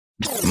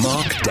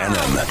Mark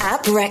Denholm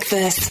at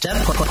breakfast.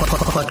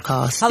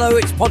 Podcast. Hello,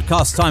 it's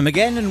podcast time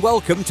again, and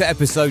welcome to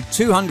episode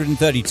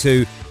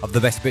 232 of the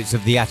best bits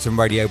of the Atom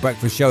Radio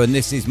Breakfast Show. And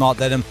this is Mark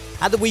Denholm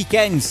at the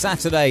weekend,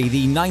 Saturday,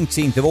 the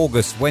 19th of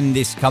August, when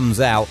this comes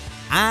out.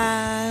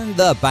 And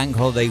the bank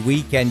holiday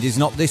weekend is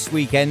not this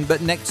weekend, but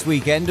next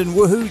weekend. And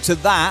woohoo to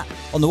that.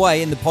 On the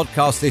way in the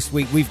podcast this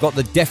week, we've got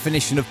the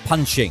definition of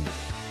punching.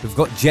 We've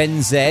got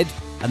Gen Z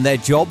and their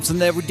jobs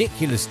and their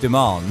ridiculous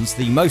demands,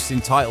 the most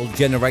entitled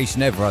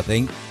generation ever, I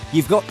think.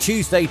 You've got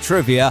Tuesday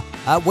trivia,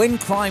 when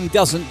crime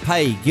doesn't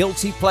pay,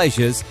 guilty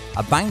pleasures,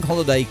 a bank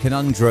holiday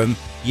conundrum.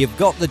 You've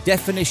got the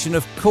definition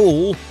of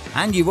cool,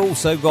 and you've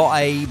also got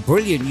a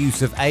brilliant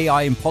use of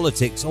AI in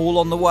politics, all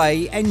on the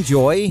way.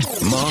 Enjoy.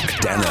 Mark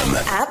Denholm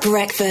at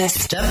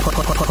breakfast.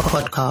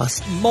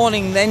 Podcast.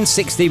 Morning then,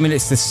 16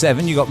 minutes to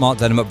 7. You got Mark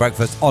Denholm at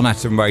breakfast on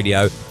Atom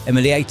Radio.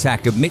 Emily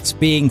Atack admits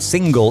being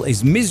single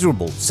is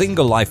miserable.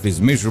 Single life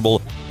is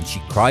miserable, and she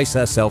cries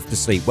herself to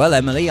sleep. Well,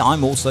 Emily,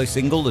 I'm also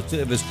single. The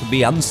two of us could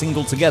be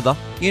unsingle together.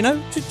 You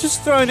know,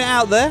 just throwing it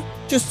out there.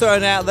 Just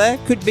throwing it out there.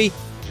 Could be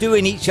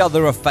doing each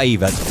other a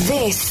favour.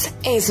 This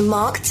is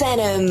Mark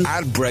Denholm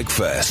at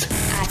breakfast.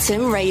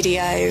 Atom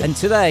Radio. And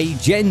today,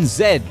 Gen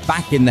Z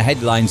back in the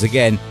headlines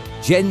again.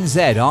 Gen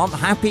Z aren't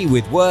happy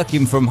with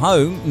working from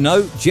home.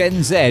 No,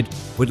 Gen Z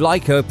would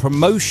like a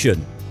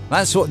promotion.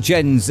 That's what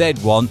Gen Z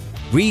want.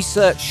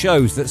 Research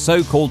shows that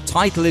so-called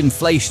title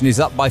inflation is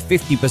up by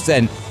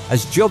 50%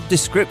 as job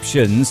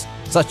descriptions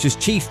such as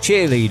chief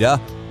cheerleader,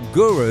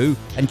 guru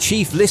and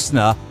chief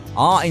listener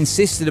are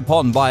insisted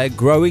upon by a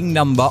growing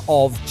number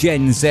of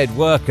Gen Z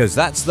workers.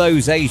 That's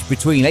those aged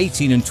between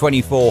 18 and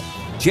 24.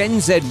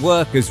 Gen Z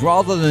workers,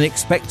 rather than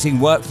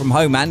expecting work from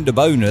home and a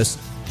bonus,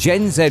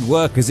 Gen Z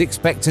workers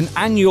expect an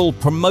annual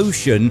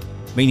promotion,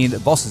 meaning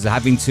that bosses are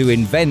having to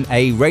invent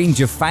a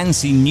range of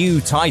fancy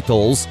new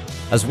titles,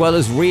 as well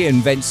as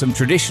reinvent some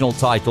traditional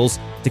titles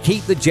to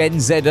keep the Gen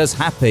Zers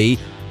happy.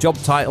 Job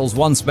titles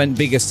once meant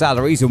bigger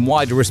salaries and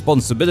wider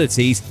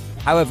responsibilities.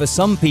 However,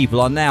 some people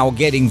are now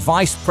getting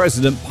vice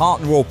president,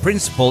 partner or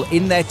principal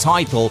in their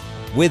title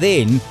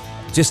within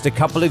just a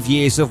couple of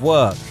years of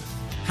work.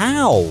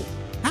 How?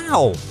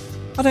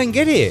 I don't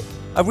get it.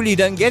 I really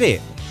don't get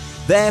it.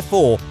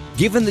 Therefore,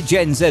 given the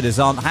Gen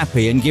Zers aren't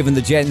happy and given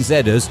the Gen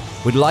Zers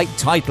would like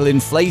title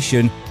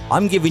inflation,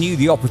 I'm giving you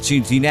the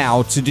opportunity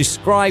now to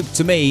describe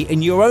to me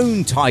in your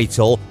own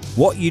title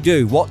what you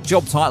do. What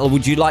job title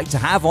would you like to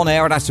have on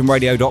air at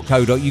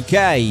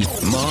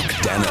atomradio.co.uk? Mark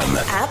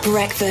Denholm at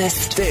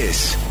breakfast.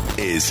 This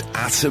is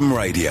Atom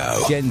Radio.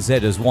 Gen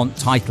Zers want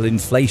title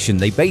inflation.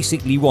 They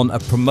basically want a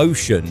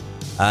promotion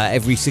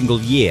every single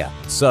year.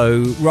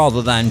 So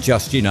rather than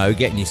just,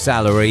 getting your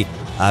salary,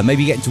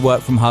 maybe getting to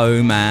work from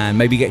home and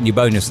maybe getting your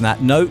bonus and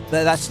that, no,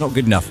 that's not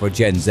good enough for a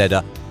Gen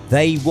Zer.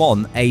 They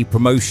want a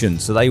promotion,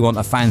 so they want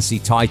a fancy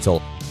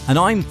title. And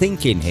I'm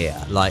thinking here,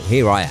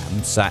 here I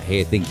am, sat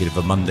here thinking of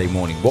a Monday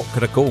morning. What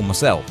could I call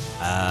myself?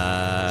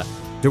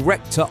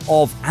 Director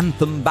of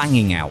Anthem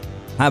Banging Out.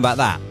 How about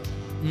that?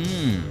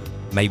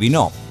 Maybe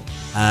not.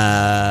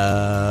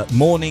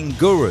 Morning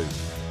Guru.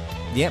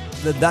 Yep,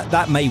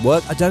 that may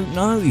work. I don't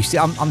know. You see,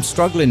 I'm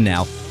struggling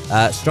now.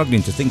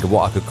 Struggling to think of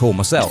what I could call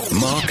myself.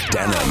 Mark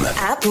Denholm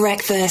at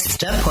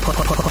breakfast.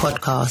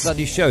 Podcast.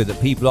 Studies show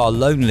that people are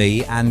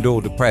lonely and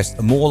or depressed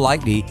are more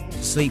likely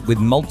to sleep with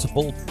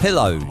multiple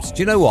pillows.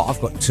 Do you know what?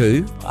 I've got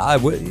two. I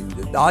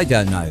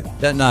don't know.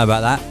 Don't know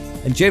about that.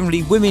 And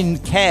generally, women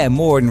care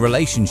more in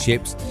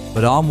relationships,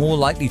 but are more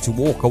likely to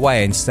walk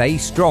away and stay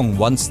strong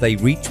once they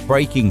reach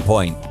breaking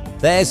point.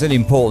 There's an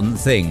important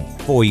thing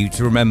for you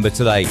to remember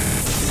today.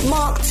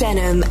 Mark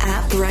Denholm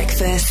at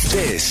breakfast.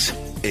 This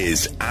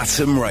is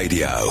Atom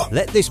Radio.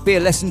 Let this be a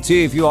lesson to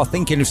you if you are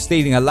thinking of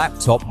stealing a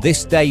laptop.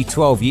 This day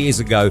 12 years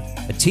ago,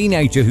 a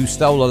teenager who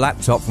stole a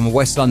laptop from a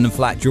West London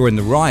flat during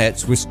the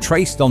riots was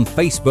traced on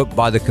Facebook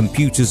by the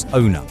computer's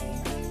owner.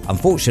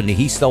 Unfortunately,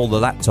 he stole the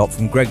laptop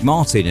from Greg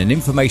Martin, an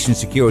information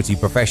security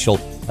professional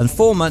and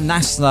former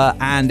NASA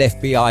and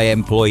FBI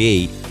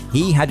employee.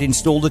 He had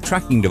installed a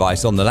tracking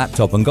device on the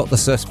laptop and got the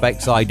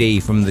suspect's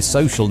ID from the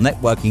social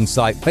networking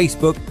site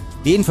Facebook.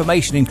 The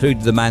information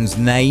included the man's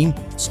name,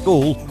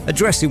 school,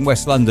 address in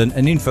West London,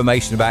 and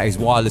information about his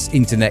wireless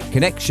internet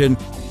connection.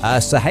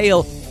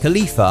 Suhail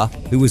Khalifa,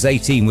 who was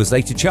 18, was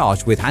later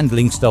charged with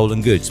handling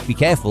stolen goods. Be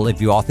careful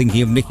if you are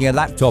thinking of nicking a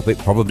laptop, it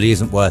probably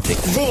isn't worth it.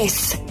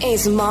 This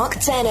is Mark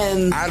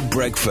Denholm at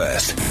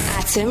breakfast.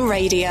 Atom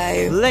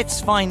Radio.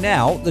 Let's find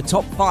out the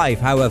top 5,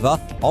 however,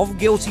 of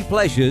guilty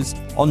pleasures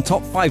on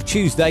Top 5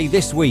 Tuesday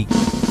this week.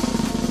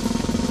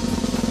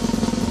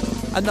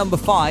 At number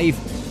 5,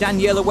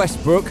 Daniela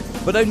Westbrook,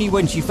 but only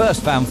when she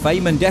first found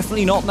fame and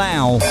definitely not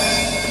now.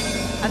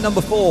 At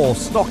number 4,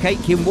 Stock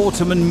Aitken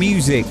Waterman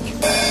music.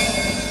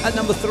 At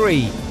number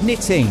 3,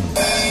 knitting.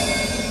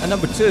 At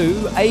number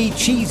 2, a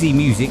cheesy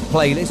music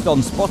playlist on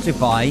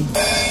Spotify.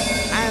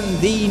 And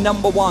the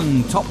number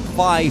 1 Top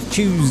 5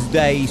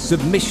 Tuesday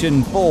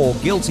submission for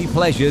guilty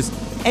pleasures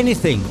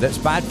anything that's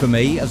bad for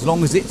me as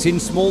long as it's in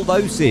small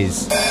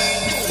doses.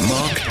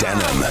 Mark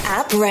Denholm.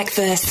 At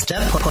breakfast.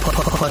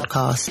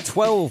 Podcast.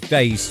 12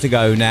 days to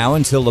go now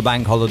until the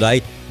bank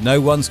holiday.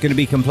 No one's going to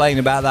be complaining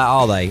about that,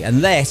 are they?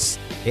 Unless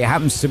it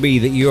happens to be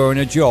that you're in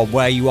a job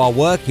where you are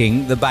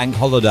working the bank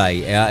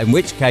holiday, in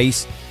which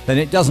case, then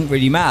it doesn't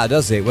really matter,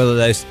 does it? Whether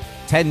there's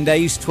 10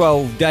 days,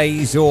 12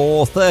 days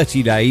or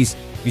 30 days,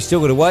 you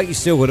still got to work, you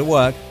still got to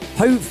work.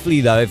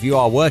 Hopefully, though, if you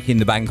are working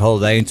the bank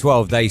holiday in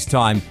 12 days'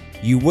 time,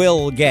 you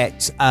will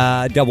get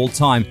double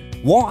time.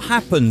 What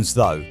happens,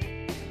 though?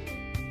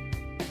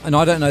 And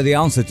I don't know the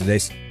answer to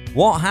this.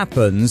 What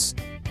happens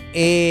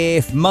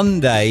if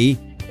Monday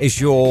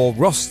is your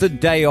rostered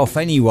day off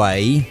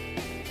anyway?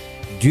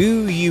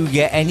 Do you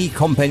get any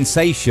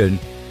compensation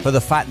for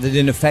the fact that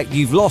in effect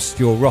you've lost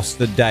your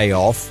rostered day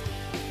off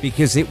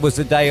because it was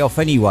a day off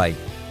anyway?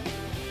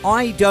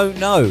 I don't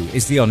know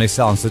is the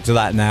honest answer to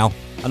that now.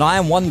 And I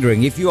am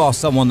wondering if you are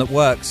someone that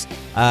works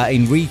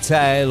in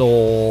retail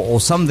or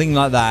something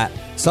like that,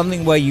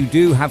 something where you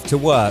do have to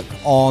work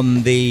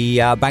on the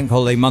bank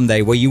holiday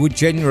Monday, where you would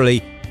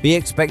generally be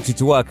expected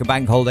to work a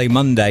bank holiday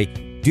Monday.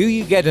 Do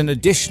you get an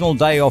additional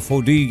day off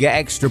or do you get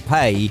extra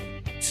pay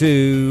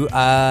to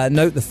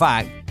note the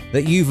fact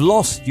that you've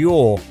lost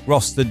your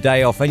rostered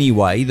day off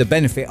anyway, the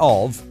benefit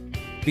of,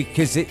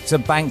 because it's a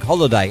bank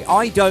holiday?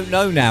 I don't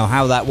know now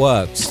how that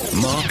works.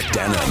 Mark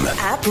Denholm.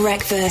 At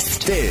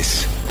breakfast.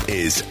 This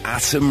is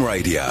Atom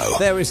Radio.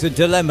 There is a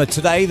dilemma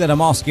today that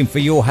I'm asking for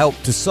your help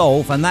to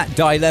solve, and that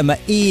dilemma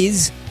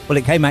is, well,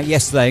 it came out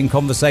yesterday in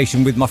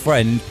conversation with my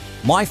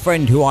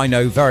friend who I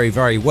know very,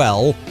 very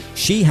well.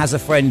 She has a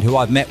friend who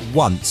I've met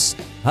once.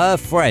 Her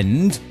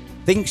friend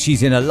thinks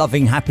she's in a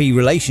loving, happy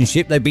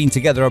relationship. They've been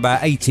together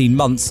about 18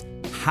 months.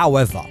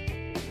 However,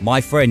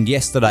 my friend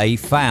yesterday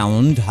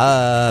found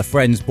her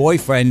friend's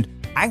boyfriend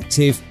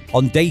active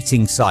on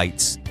dating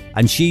sites.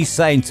 And she's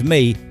saying to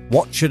me,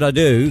 what should I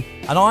do?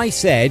 And I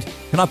said,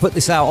 can I put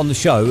this out on the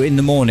show in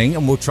the morning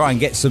and we'll try and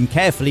get some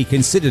carefully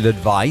considered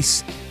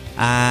advice?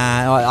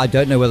 I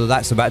don't know whether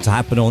that's about to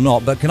happen or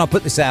not, but can I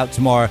put this out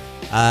tomorrow?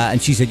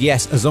 And she said,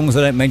 yes, as long as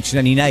I don't mention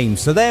any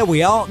names. So there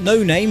we are.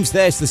 No names.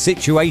 There's the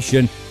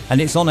situation. And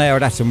it's on air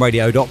at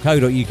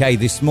atomradio.co.uk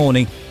this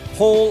morning.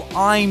 Paul,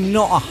 I'm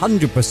not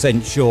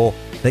 100% sure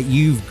that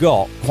you've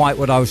got quite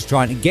what I was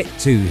trying to get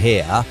to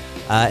here.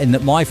 In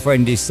that my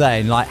friend is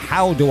saying, like,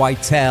 how do I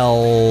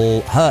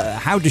tell her?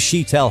 How does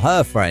she tell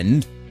her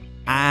friend?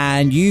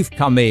 And you've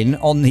come in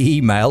on the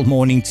email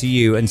morning to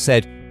you and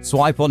said,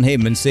 swipe on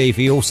him and see if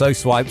he also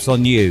swipes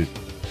on you.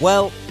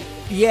 Well,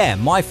 yeah,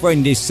 my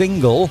friend is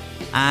single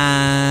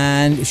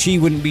and she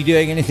wouldn't be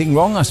doing anything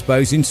wrong, I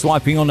suppose, in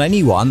swiping on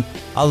anyone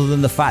other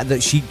than the fact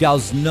that she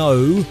does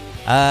know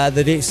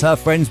that it's her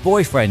friend's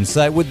boyfriend.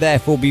 So it would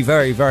therefore be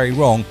very, very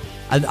wrong.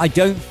 And I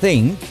don't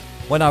think,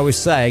 when I was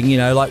saying, you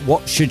know, like,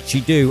 what should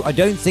she do? I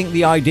don't think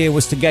the idea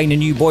was to gain a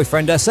new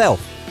boyfriend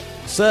herself.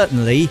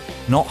 Certainly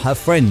not her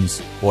friend's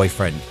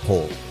boyfriend,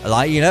 Paul.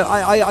 Like, you know,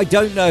 I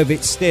don't know if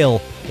it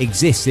still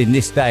exists in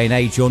this day and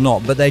age or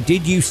not, but there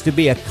did used to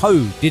be a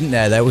code, didn't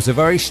there? There was a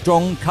very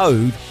strong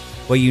code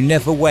where you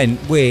never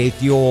went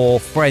with your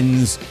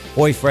friend's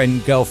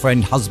boyfriend,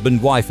 girlfriend,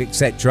 husband, wife,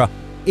 etc.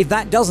 If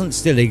that doesn't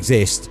still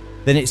exist,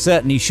 then it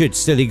certainly should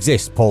still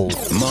exist, Paul.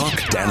 Mark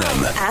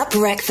Denholm. At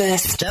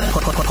breakfast.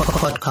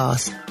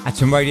 Podcast.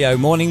 Atom Radio,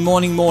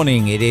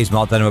 morning. It is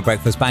Mark Denholm at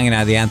breakfast, banging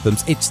out the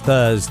anthems. It's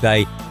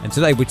Thursday, and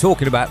today we're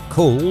talking about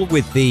cool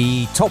with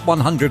the top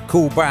 100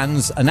 cool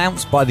brands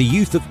announced by the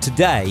youth of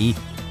today,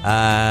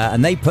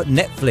 and they put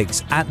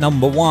Netflix at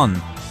number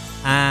one.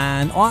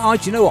 And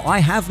do you know what? I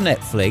have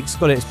Netflix,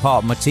 got it as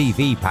part of my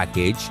TV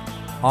package.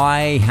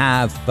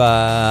 I've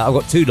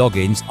got 2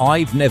 logins.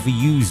 I've never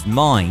used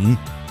mine,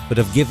 but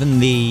I've given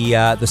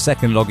the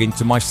second login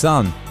to my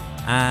son,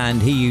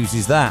 and he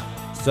uses that.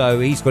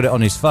 So he's got it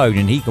on his phone,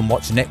 and he can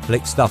watch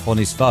Netflix stuff on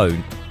his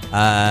phone.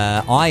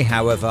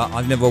 However,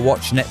 I've never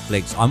watched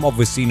Netflix. I'm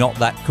obviously not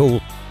that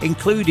cool.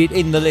 Included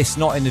in the list,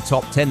 not in the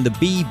top 10, the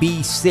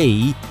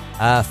BBC,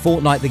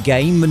 Fortnite the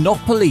game,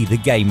 Monopoly the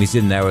game is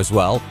in there as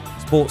well.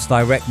 Sports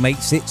Direct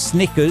makes it.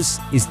 Snickers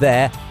is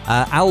there.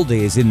 Aldi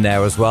is in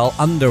there as well.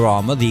 Under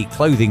Armour, the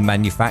clothing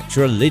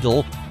manufacturer,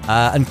 Lidl,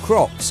 and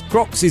Crocs.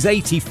 Crocs is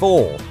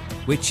 84,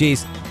 which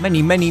is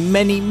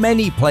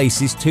many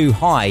places too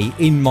high,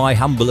 in my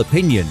humble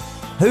opinion.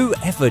 Who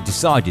ever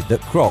decided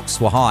that Crocs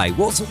were high?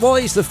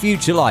 What is the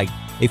future like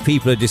if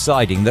people are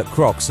deciding that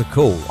Crocs are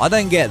cool? I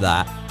don't get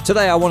that.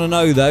 Today I want to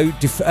know, though,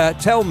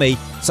 tell me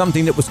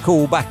something that was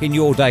cool back in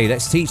your day.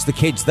 Let's teach the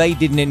kids they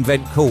didn't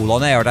invent cool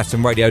on air at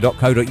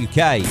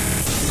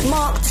atomradio.co.uk.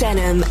 Mark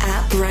Denholm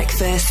at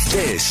breakfast.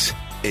 This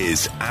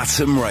is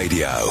Atom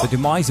Radio. The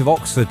demise of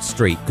Oxford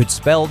Street could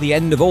spell the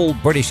end of all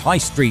British high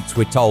streets,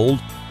 we're told.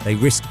 They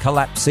risk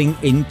collapsing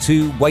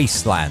into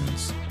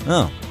wastelands.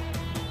 Oh,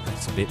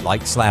 that's a bit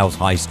like Slough's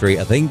High Street,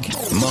 I think.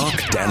 Mark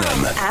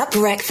Denholm. At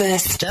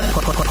breakfast.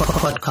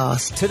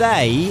 Podcast.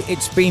 Today,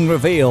 it's been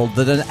revealed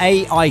that an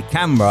AI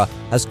camera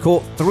has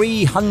caught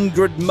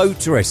 300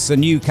 motorists, a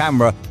new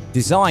camera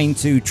designed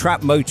to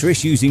trap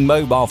motorists using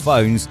mobile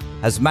phones,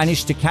 has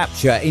managed to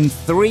capture in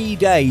 3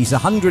 days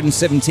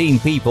 117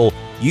 people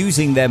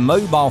using their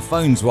mobile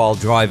phones while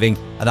driving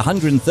and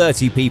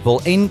 130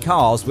 people in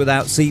cars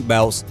without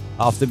seatbelts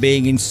after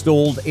being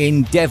installed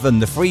in Devon.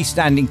 The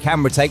freestanding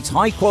camera takes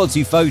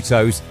high-quality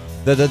photos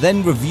that are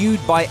then reviewed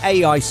by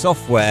AI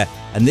software,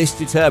 and this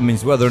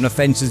determines whether an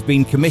offence has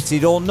been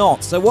committed or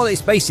not. So what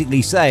it's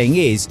basically saying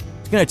is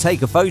it's going to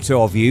take a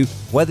photo of you,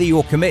 whether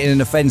you're committing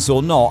an offence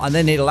or not, and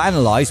then it'll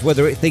analyse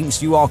whether it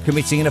thinks you are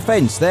committing an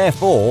offence.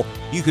 Therefore,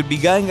 you could be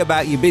going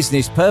about your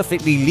business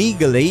perfectly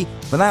legally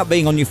without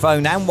being on your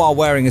phone and while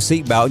wearing a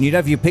seatbelt, and you'd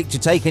have your picture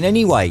taken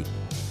anyway.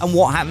 And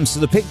what happens to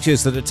the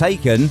pictures that are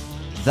taken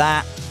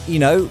that,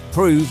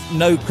 prove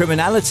no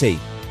criminality?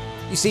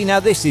 You see, now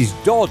this is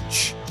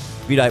dodge.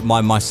 If you don't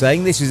mind my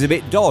saying, this is a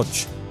bit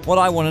dodge. What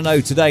I want to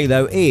know today,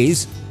 though,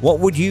 is what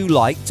would you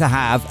like to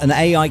have an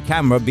AI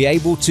camera be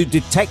able to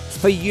detect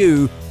for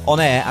you on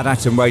air at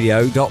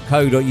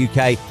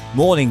atomradio.co.uk?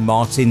 Morning,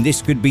 Martin.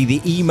 This could be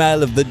the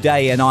email of the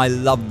day, and I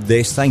love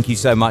this. Thank you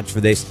so much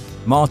for this.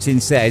 Martin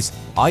says,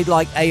 I'd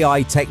like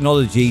AI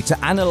technology to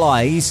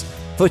analyse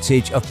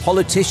footage of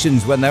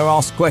politicians when they're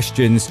asked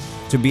questions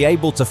to be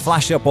able to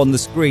flash up on the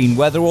screen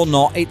whether or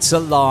not it's a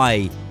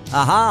lie.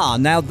 Aha,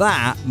 now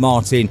that,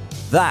 Martin,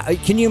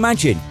 can you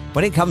imagine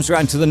when it comes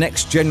around to the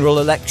next general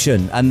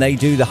election and they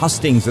do the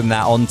hustings and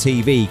that on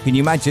TV? Can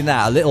you imagine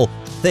that? A little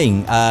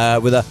thing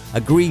with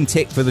a green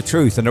tick for the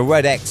truth and a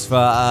red X for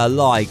a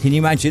lie. Can you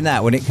imagine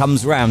that when it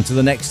comes round to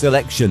the next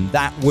election?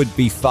 That would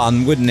be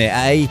fun, wouldn't it,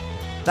 eh?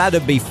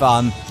 That'd be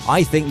fun.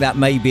 I think that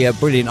may be a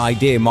brilliant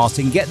idea,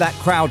 Martin. Get that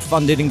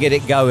crowdfunded and get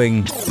it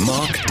going.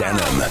 Mark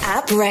Denham.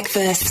 At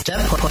Breakfast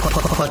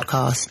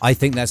Podcast. I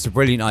think that's a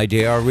brilliant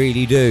idea. I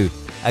really do.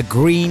 A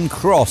green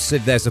cross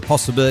if there's a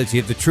possibility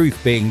of the truth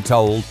being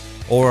told,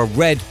 or a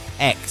red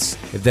X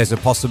if there's a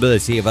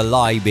possibility of a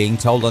lie being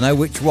told. I know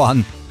which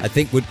one I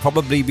think would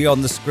probably be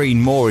on the screen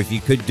more if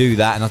you could do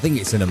that, and I think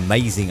it's an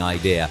amazing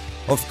idea.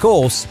 Of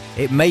course,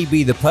 it may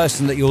be the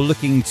person that you're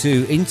looking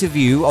to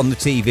interview on the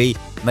TV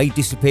may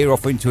disappear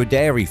off into a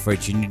dairy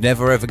fridge and you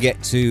never ever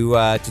get to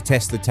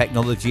test the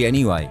technology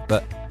anyway.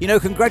 But,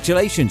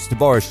 congratulations to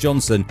Boris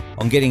Johnson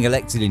on getting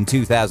elected in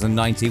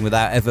 2019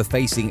 without ever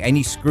facing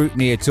any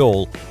scrutiny at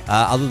all,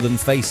 other than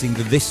facing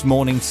the This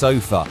Morning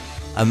sofa.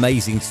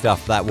 Amazing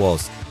stuff that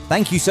was.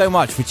 Thank you so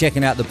much for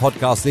checking out the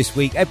podcast this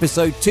week.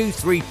 Episode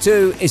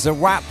 232 is a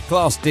wrap.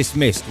 Class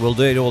dismissed. We'll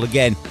do it all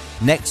again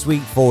next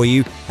week for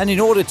you. And in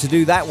order to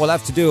do that, we'll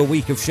have to do a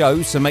week of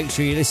shows. So make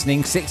sure you're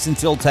listening 6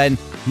 until 10,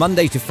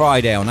 Monday to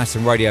Friday on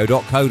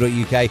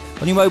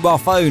atomradio.co.uk, on your mobile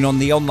phone, on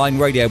the online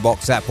Radio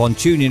Box app, on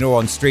TuneIn or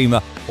on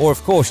Streamer. Or,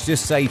 of course,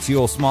 just say to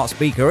your smart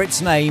speaker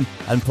its name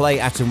and play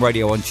Atom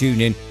Radio on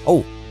TuneIn.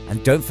 Oh,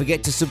 and don't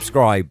forget to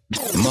subscribe.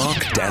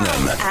 Mark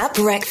Denham. At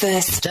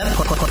Breakfast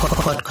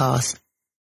Podcast.